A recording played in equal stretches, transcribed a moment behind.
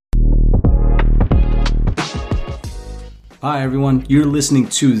Hi, everyone. You're listening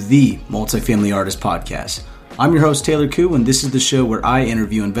to the Multifamily Artist Podcast. I'm your host, Taylor Koo, and this is the show where I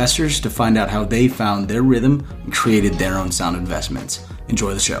interview investors to find out how they found their rhythm and created their own sound investments.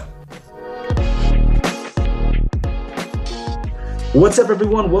 Enjoy the show. What's up,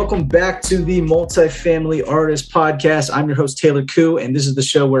 everyone? Welcome back to the Multifamily Artist Podcast. I'm your host, Taylor Koo, and this is the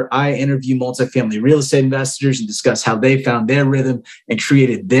show where I interview multifamily real estate investors and discuss how they found their rhythm and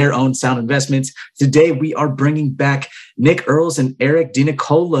created their own sound investments. Today, we are bringing back Nick Earls and Eric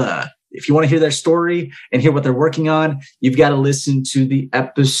DiNicola. If you want to hear their story and hear what they're working on, you've got to listen to the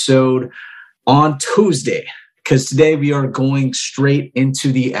episode on Tuesday, because today we are going straight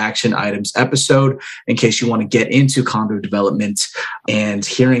into the action items episode in case you want to get into condo development and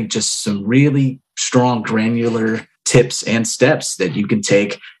hearing just some really strong granular tips and steps that you can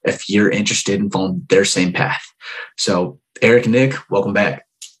take if you're interested in following their same path. So Eric and Nick, welcome back.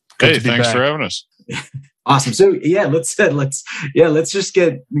 Hey, thanks for having us. Awesome. So let's just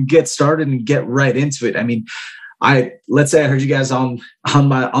get started and get right into it. I mean, let's say I heard you guys on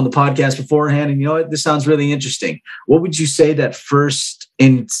the podcast beforehand, and you know what, this sounds really interesting. What would you say that first?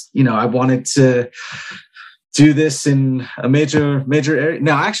 And I wanted to do this in a major area.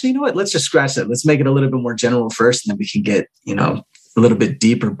 Now, actually, you know what? Let's just scratch that. Let's make it a little bit more general first, and then we can get a little bit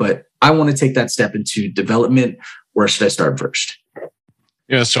deeper. But I want to take that step into development. Where should I start first?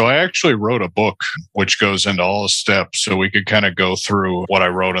 Yeah, so I actually wrote a book which goes into all the steps, so we could kind of go through what I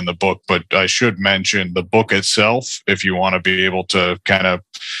wrote in the book. But I should mention the book itself, if you want to be able to kind of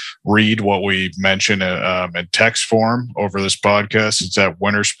read what we mention in text form over this podcast, it's at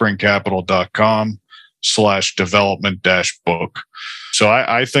winterspringcapital.com/development-book. So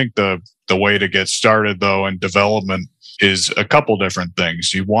I think the way to get started, though, in development is a couple different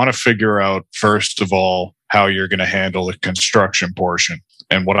things. You want to figure out, first of all, how you're going to handle the construction portion.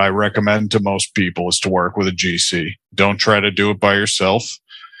 And what I recommend to most people is to work with a GC. Don't try to do it by yourself.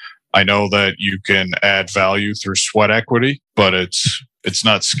 I know that you can add value through sweat equity, but it's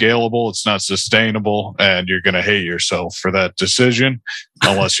not scalable, it's not sustainable, and you're going to hate yourself for that decision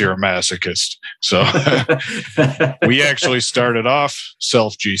unless you're a masochist. So we actually started off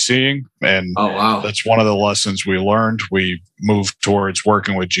self-GCing, and That's one of the lessons we learned. We moved towards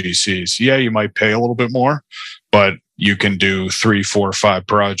working with GCs. Yeah, you might pay a little bit more, but you can do 3, 4, 5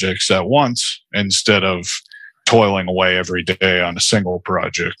 projects at once instead of toiling away every day on a single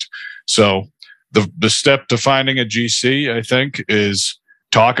project. So the step to finding a GC, I think, is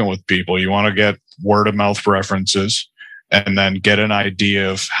talking with people. You want to get word of mouth references and then get an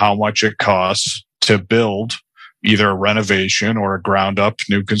idea of how much it costs to build either a renovation or a ground up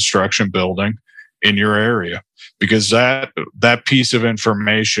new construction building in your area, because that piece of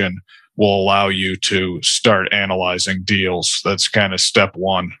information will allow you to start analyzing deals. That's kind of step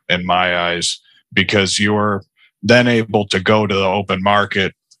one in my eyes, because you're then able to go to the open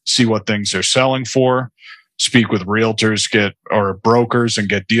market, see what things they're selling for, speak with realtors, or brokers, and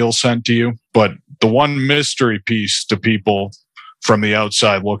get deals sent to you. But the one mystery piece to people from the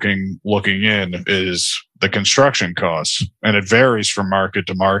outside looking in is the construction costs. And it varies from market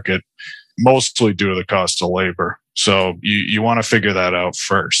to market, mostly due to the cost of labor. So you want to figure that out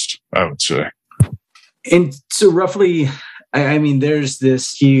first, I would say. And so roughly, I mean, there's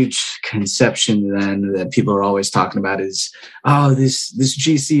this huge conception then that people are always talking about is, oh, this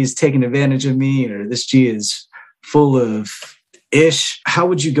GC is taking advantage of me, or this G is full of ish. How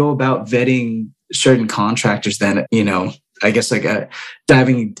would you go about vetting certain contractors then, I guess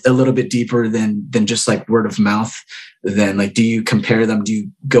diving a little bit deeper than just like word of mouth? Then, do you compare them? Do you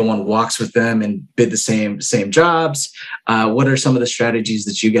go on walks with them and bid the same jobs? What are some of the strategies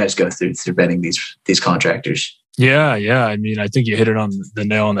that you guys go through vetting these contractors? Yeah. I mean, I think you hit it on the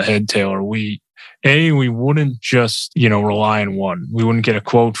nail on the head, Taylor. We wouldn't just, rely on one. We wouldn't get a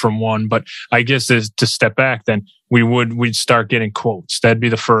quote from one, but I guess to step back, then we'd start getting quotes. That'd be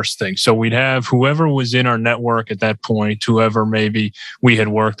the first thing. So we'd have whoever was in our network at that point, whoever maybe we had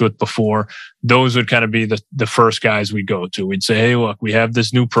worked with before, those would kind of be the first guys we go to. We'd say, hey, look, we have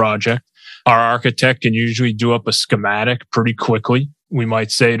this new project. Our architect can usually do up a schematic pretty quickly. We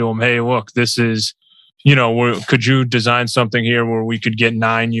might say to him, hey, look, this is, could you design something here where we could get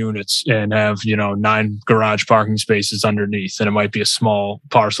 9 units and have, 9 garage parking spaces underneath? And it might be a small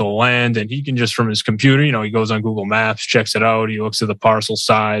parcel of land. And he can just from his computer, he goes on Google Maps, checks it out. He looks at the parcel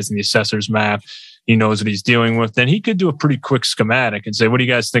size and the assessor's map. He knows what he's dealing with. Then he could do a pretty quick schematic and say, what do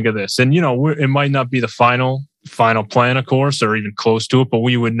you guys think of this? And, it might not be the final plan, of course, or even close to it, but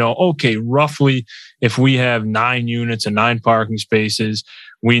we would know, okay, roughly if we have 9 units and 9 parking spaces,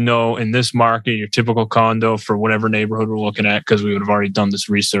 we know in this market, your typical condo for whatever neighborhood we're looking at, because we would have already done this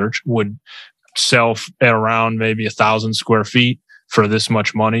research, would sell at around maybe 1,000 square feet for this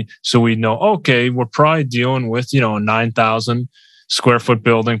much money. So we know, okay, we're probably dealing with, a 9,000 square foot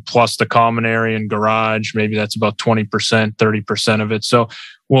building plus the common area and garage. Maybe that's about 20%, 30% of it. So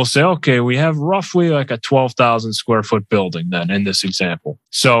we'll say, okay, we have roughly like a 12,000 square foot building then in this example.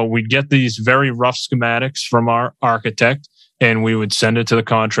 So we'd get these very rough schematics from our architect, and we would send it to the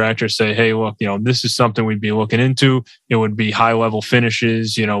contractor, say, hey, look, this is something we'd be looking into. It would be high level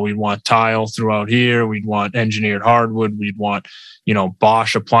finishes. We'd want tile throughout here. We'd want engineered hardwood. We'd want,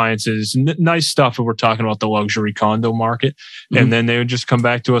 Bosch appliances, nice stuff if we're talking about the luxury condo market. Mm-hmm. And then they would just come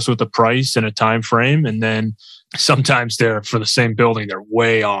back to us with a price and a time frame. And then sometimes they're for the same building, they're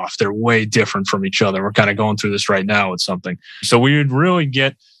way off. They're way different from each other. We're kind of going through this right now with something. So we would really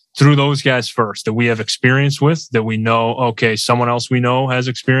get through those guys first that we have experience with, that we know, okay, someone else we know has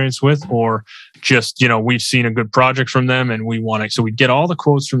experience with, or just, we've seen a good project from them and we want it. So we get all the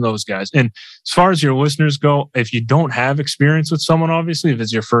quotes from those guys. And as far as your listeners go, if you don't have experience with someone, obviously, if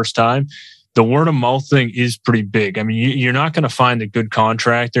it's your first time, the word of mouth thing is pretty big. I mean, you're not going to find a good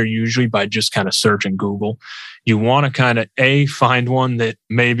contractor usually by just kind of searching Google. You want to kind of find one that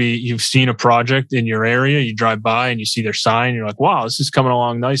maybe you've seen a project in your area, you drive by and you see their sign, you're like, wow, this is coming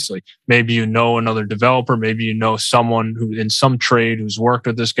along nicely. Maybe you know another developer, maybe you know someone who in some trade who's worked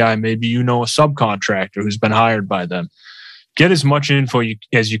with this guy, maybe you know a subcontractor who's been hired by them. Get as much info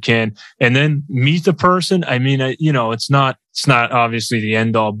as you can, and then meet the person. I mean, it's not obviously the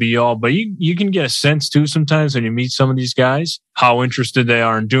end all be all, but you can get a sense too sometimes when you meet some of these guys, how interested they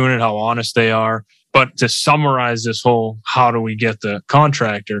are in doing it, how honest they are. But to summarize this whole, how do we get the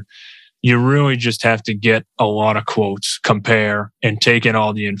contractor? You really just have to get a lot of quotes, compare, and take in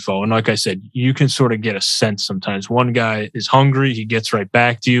all the info. And like I said, you can sort of get a sense sometimes. One guy is hungry. He gets right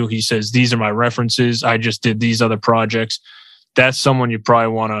back to you. He says, these are my references. I just did these other projects. That's someone you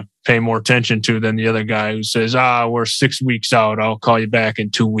probably want to pay more attention to than the other guy who says, we're 6 weeks out. I'll call you back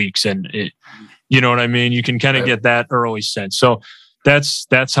in 2 weeks. And you know what I mean? You can kind of get that early sense. So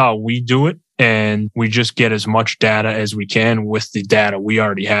that's how we do it. And we just get as much data as we can with the data we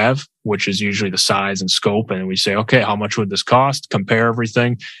already have, which is usually the size and scope. And we say, okay, how much would this cost? Compare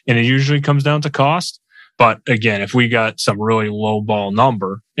everything. And it usually comes down to cost. But again, if we got some really low ball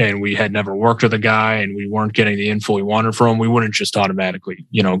number and we had never worked with a guy and we weren't getting the info we wanted from him, we wouldn't just automatically,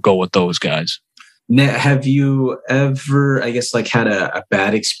 go with those guys. Now, have you ever, I guess, had a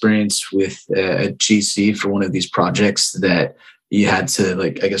bad experience with a GC for one of these projects that you had to,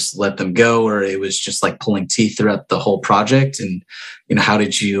 let them go, or it was just pulling teeth throughout the whole project? And, how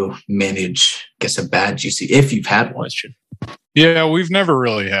did you manage, a bad GC, if you've had one? Yeah, we've never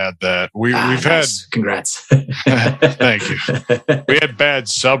really had that. We've nice. had. Congrats. Thank you. We had bad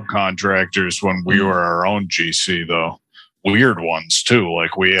subcontractors when we were our own GC, though. Weird ones too.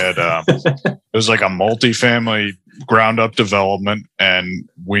 We had, it was a multifamily ground up development, and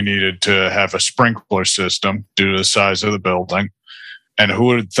we needed to have a sprinkler system due to the size of the building. And who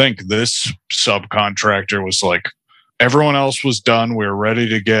would think this subcontractor was everyone else was done. We were ready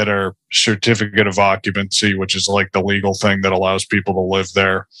to get our certificate of occupancy, which is the legal thing that allows people to live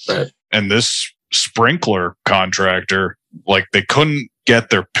there. Right. And this sprinkler contractor, they couldn't get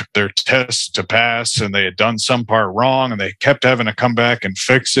their tests to pass, and they had done some part wrong, and they kept having to come back and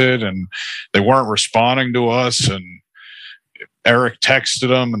fix it, and they weren't responding to us. And Eric texted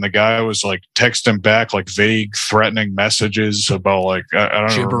them, and the guy was texting back vague, threatening messages about I don't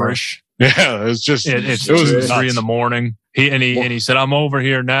know, gibberish. Yeah, it's just it was 3 a.m. He said, I'm over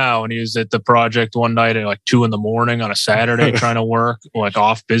here now, and he was at the project one night at 2 a.m. on a Saturday trying to work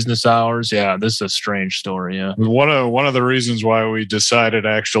off business hours. Yeah, this is a strange story. Yeah, one of the reasons why we decided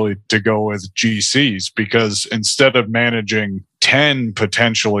actually to go with GCs, because instead of managing 10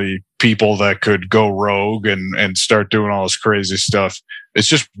 potentially people that could go rogue and start doing all this crazy stuff, it's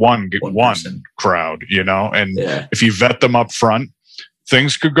just one crowd, and if you vet them up front,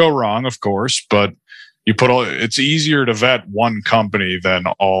 things could go wrong, of course, but it's easier to vet one company than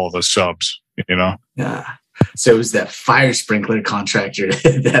all the subs, Yeah. So it was that fire sprinkler contractor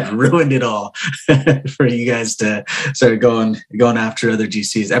that ruined it all for you guys to start going after other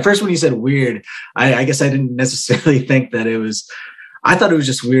GCs. At first, when you said weird, I guess I didn't necessarily think that it was. I thought it was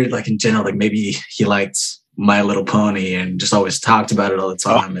just weird, in general, maybe he liked My Little Pony and just always talked about it all the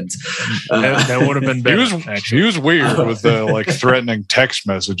time. And that would have been better. He was weird with the like threatening text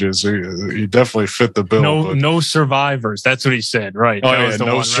messages. He definitely fit the bill. No survivors. That's what he said. Right. Oh, that yeah, was the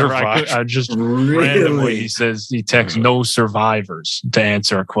no one. survivors. I just Really? randomly he says he texts no survivors to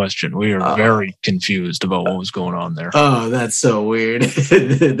answer a question. We are very confused about what was going on there. Oh, that's so weird.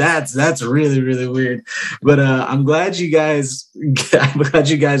 that's really, really weird. But I'm glad you guys got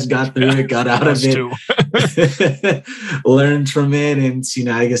through it, got out of it, learned from it, and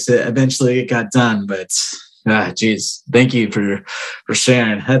I guess eventually it got done. But geez, thank you for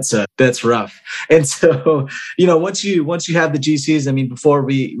sharing. That's rough. And so once you have the GCs, I mean, before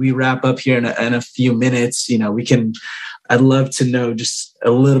we wrap up here in a few minutes, I'd love to know just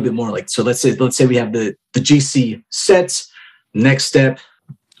a little bit more. Like, so let's say we have the GC set. Next step,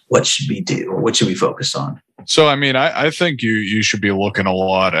 what should we do? What should we focus on? So, I mean, I think you should be looking a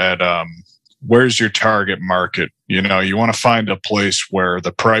lot at where's your target market. You want to find a place where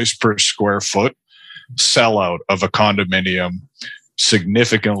the price per square foot sellout of a condominium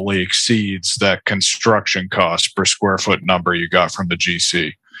significantly exceeds that construction cost per square foot number you got from the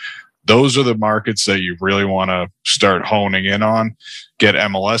GC. Those are the markets that you really want to start honing in on. Get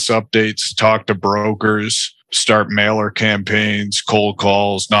MLS updates, talk to brokers, start mailer campaigns, cold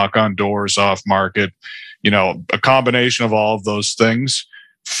calls, knock on doors off market. A combination of all of those things.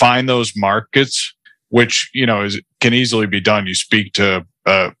 Find those markets, which can easily be done. You speak to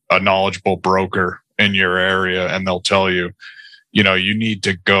a knowledgeable broker in your area, and they'll tell you, you need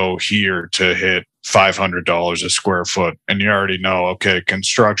to go here to hit $500 a square foot. And you already know, okay,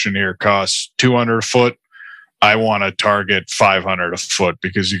 construction here costs $200 a foot. I want to target $500 a foot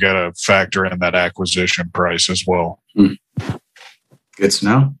because you got to factor in that acquisition price as well. Good to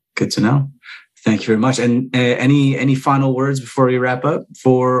know. Thank you very much. And any final words before we wrap up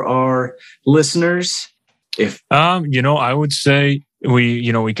for our listeners? I would say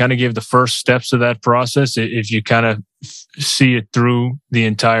we kind of gave the first steps of that process. If you kind of see it through the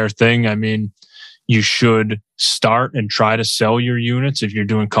entire thing, I mean, you should start and try to sell your units. If you're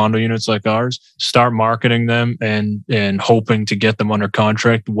doing condo units like ours, start marketing them and hoping to get them under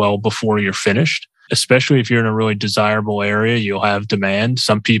contract well before you're finished. Especially if you're in a really desirable area, you'll have demand.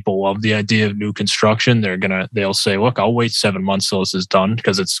 Some people love the idea of new construction. They'll say, look, I'll wait 7 months till this is done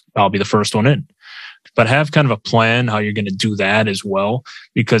because I'll be the first one in. But have kind of a plan how you're going to do that as well.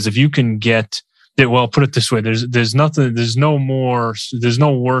 Because if you can get, put it this way, there's no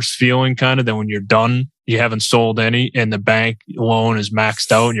worse feeling kind of than when you're done, you haven't sold any and the bank loan is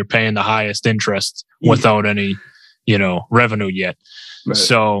maxed out and you're paying the highest interest without any, revenue yet. Right.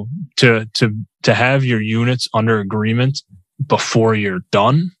 So to have your units under agreement before you're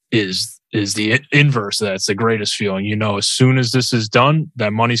done is the inverse. That's the greatest feeling. As soon as this is done,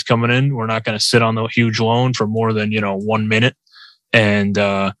 that money's coming in. We're not going to sit on the huge loan for more than 1 minute. And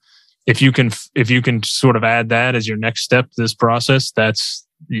if you can sort of add that as your next step to this process, that's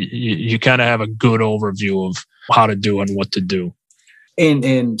you kind of have a good overview of how to do and what to do. And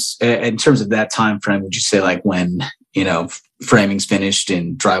in terms of that time frame, would you say like when framing's finished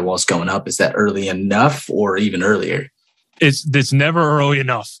and drywall's going up, is that early enough or even earlier? It's never early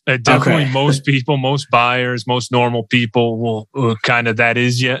enough. Definitely, okay. Most people, most buyers, most normal people will kind of, that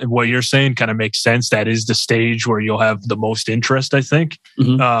is what you're saying kind of makes sense. That is the stage where you'll have the most interest, I think.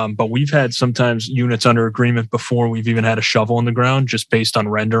 Mm-hmm. But we've had sometimes units under agreement before we've even had a shovel in the ground, just based on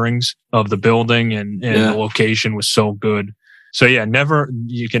renderings of the building and the location was so good. So yeah,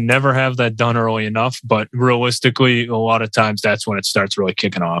 you can never have that done early enough, but realistically, a lot of times that's when it starts really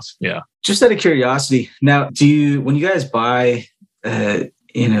kicking off. Yeah. Just out of curiosity, now, when you guys buy,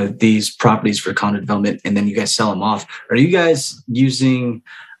 these properties for condo development and then you guys sell them off, are you guys using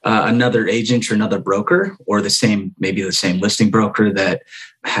another agent or another broker or maybe the same listing broker that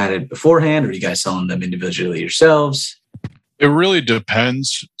had it beforehand, or are you guys selling them individually yourselves? It really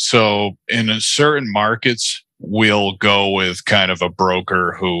depends. So in certain markets, we'll go with kind of a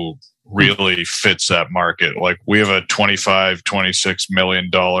broker who really fits that market. Like we have a $26 million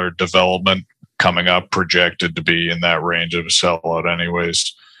development coming up, projected to be in that range of a sellout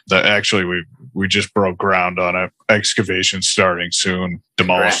anyways. That actually we just broke ground on it. Excavation starting soon.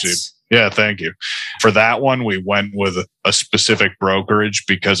 Demolished. Yeah, thank you. For that one, we went with a specific brokerage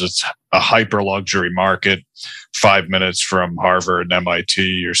because it's a hyper luxury market. 5 minutes from Harvard and MIT,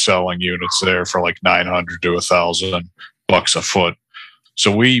 you're selling units there for like $900 to $1,000 a foot.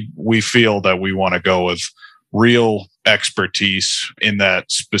 So we feel that we want to go with real expertise in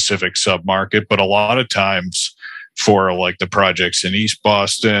that specific submarket. But a lot of times for like the projects in East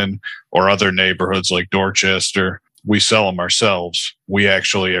Boston or other neighborhoods like Dorchester, we sell them ourselves. We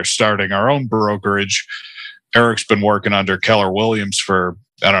actually are starting our own brokerage Eric's been working under Keller Williams for,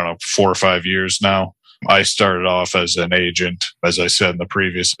 4 or 5 years now. I started off as an agent, as I said in the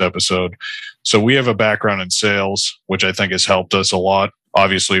previous episode. So we have a background in sales, which I think has helped us a lot.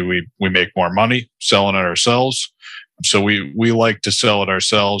 Obviously, we make more money selling it ourselves. So we like to sell it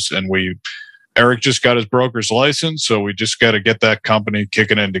ourselves. And Eric just got his broker's license. So we just got to get that company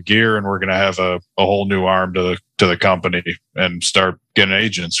kicking into gear, and we're going to have a whole new arm to the company and start getting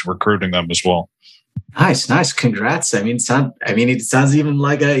agents, recruiting them as well. Nice. Congrats. It sounds even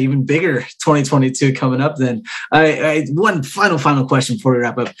like a even bigger 2022 coming up then. One final question before we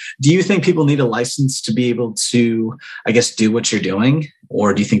wrap up. Do you think people need a license to be able to, do what you're doing?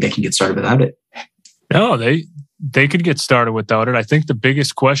 Or do you think they can get started without it? No, they could get started without it. I think the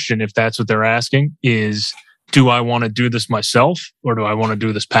biggest question, if that's what they're asking, is, do I want to do this myself or do I want to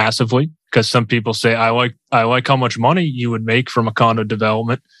do this passively? Because some people say, I like how much money you would make from a condo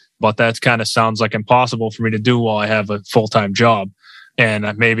development, but that kind of sounds like impossible for me to do while I have a full-time job.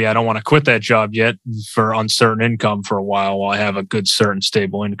 And maybe I don't want to quit that job yet for uncertain income for a while I have a good, certain,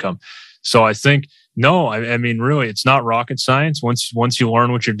 stable income. So I think, no, really, it's not rocket science. Once you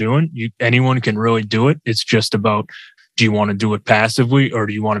learn what you're doing, anyone can really do it. It's just about, do you want to do it passively or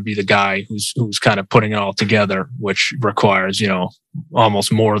do you want to be the guy who's kind of putting it all together, which requires,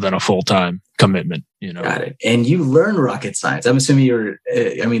 almost more than a full-time commitment, Got it. And you learn rocket science. I'm assuming you're,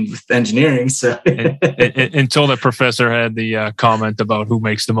 with engineering. So until the professor had the comment about who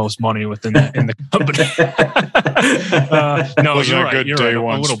makes the most money in the company. No, wasn't you're a right. good You're day right.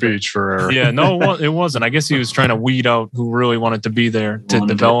 one speech for Eric. Yeah, no, it wasn't. I guess he was trying to weed out who really wanted to be there to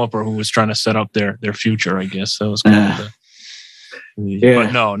develop or who was trying to set up their future. I guess that was kind of Yeah.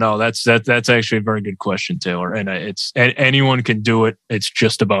 But no, that's actually a very good question, Taylor. And anyone can do it. It's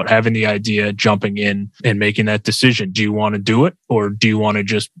just about having the idea, jumping in and making that decision. Do you want to do it or do you want to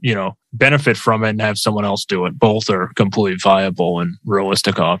just, benefit from it and have someone else do it? Both are completely viable and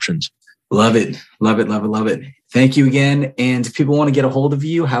realistic options. Love it. Thank you again. And if people want to get a hold of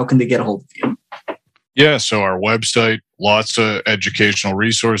you, how can they get a hold of you? Yeah, so our website, lots of educational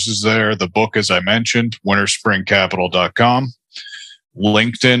resources there. The book, as I mentioned, winterspringcapital.com.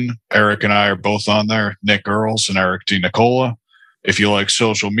 LinkedIn, Eric and I are both on there, Nick Earls and Eric DiNicola. If you like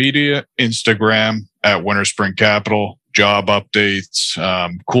social media, Instagram at Winterspring Capital, job updates,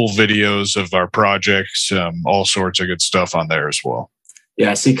 cool videos of our projects, all sorts of good stuff on there as well.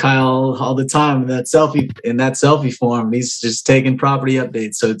 Yeah, I see Kyle all the time in that selfie form. He's just taking property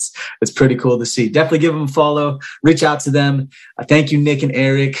updates. So it's pretty cool to see. Definitely give them a follow. Reach out to them. Thank you, Nick and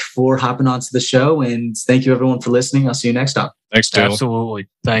Eric, for hopping onto the show. And thank you, everyone, for listening. I'll see you next time. Thanks, Taylor. Absolutely.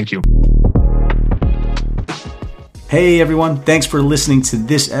 Thank you. Hey, everyone. Thanks for listening to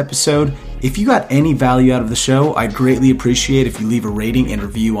this episode. If you got any value out of the show, I'd greatly appreciate if you leave a rating and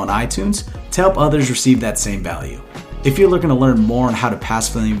review on iTunes to help others receive that same value. If you're looking to learn more on how to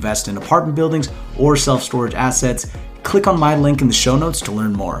passively invest in apartment buildings or self-storage assets, click on my link in the show notes to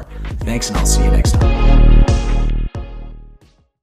learn more. Thanks, and I'll see you next time.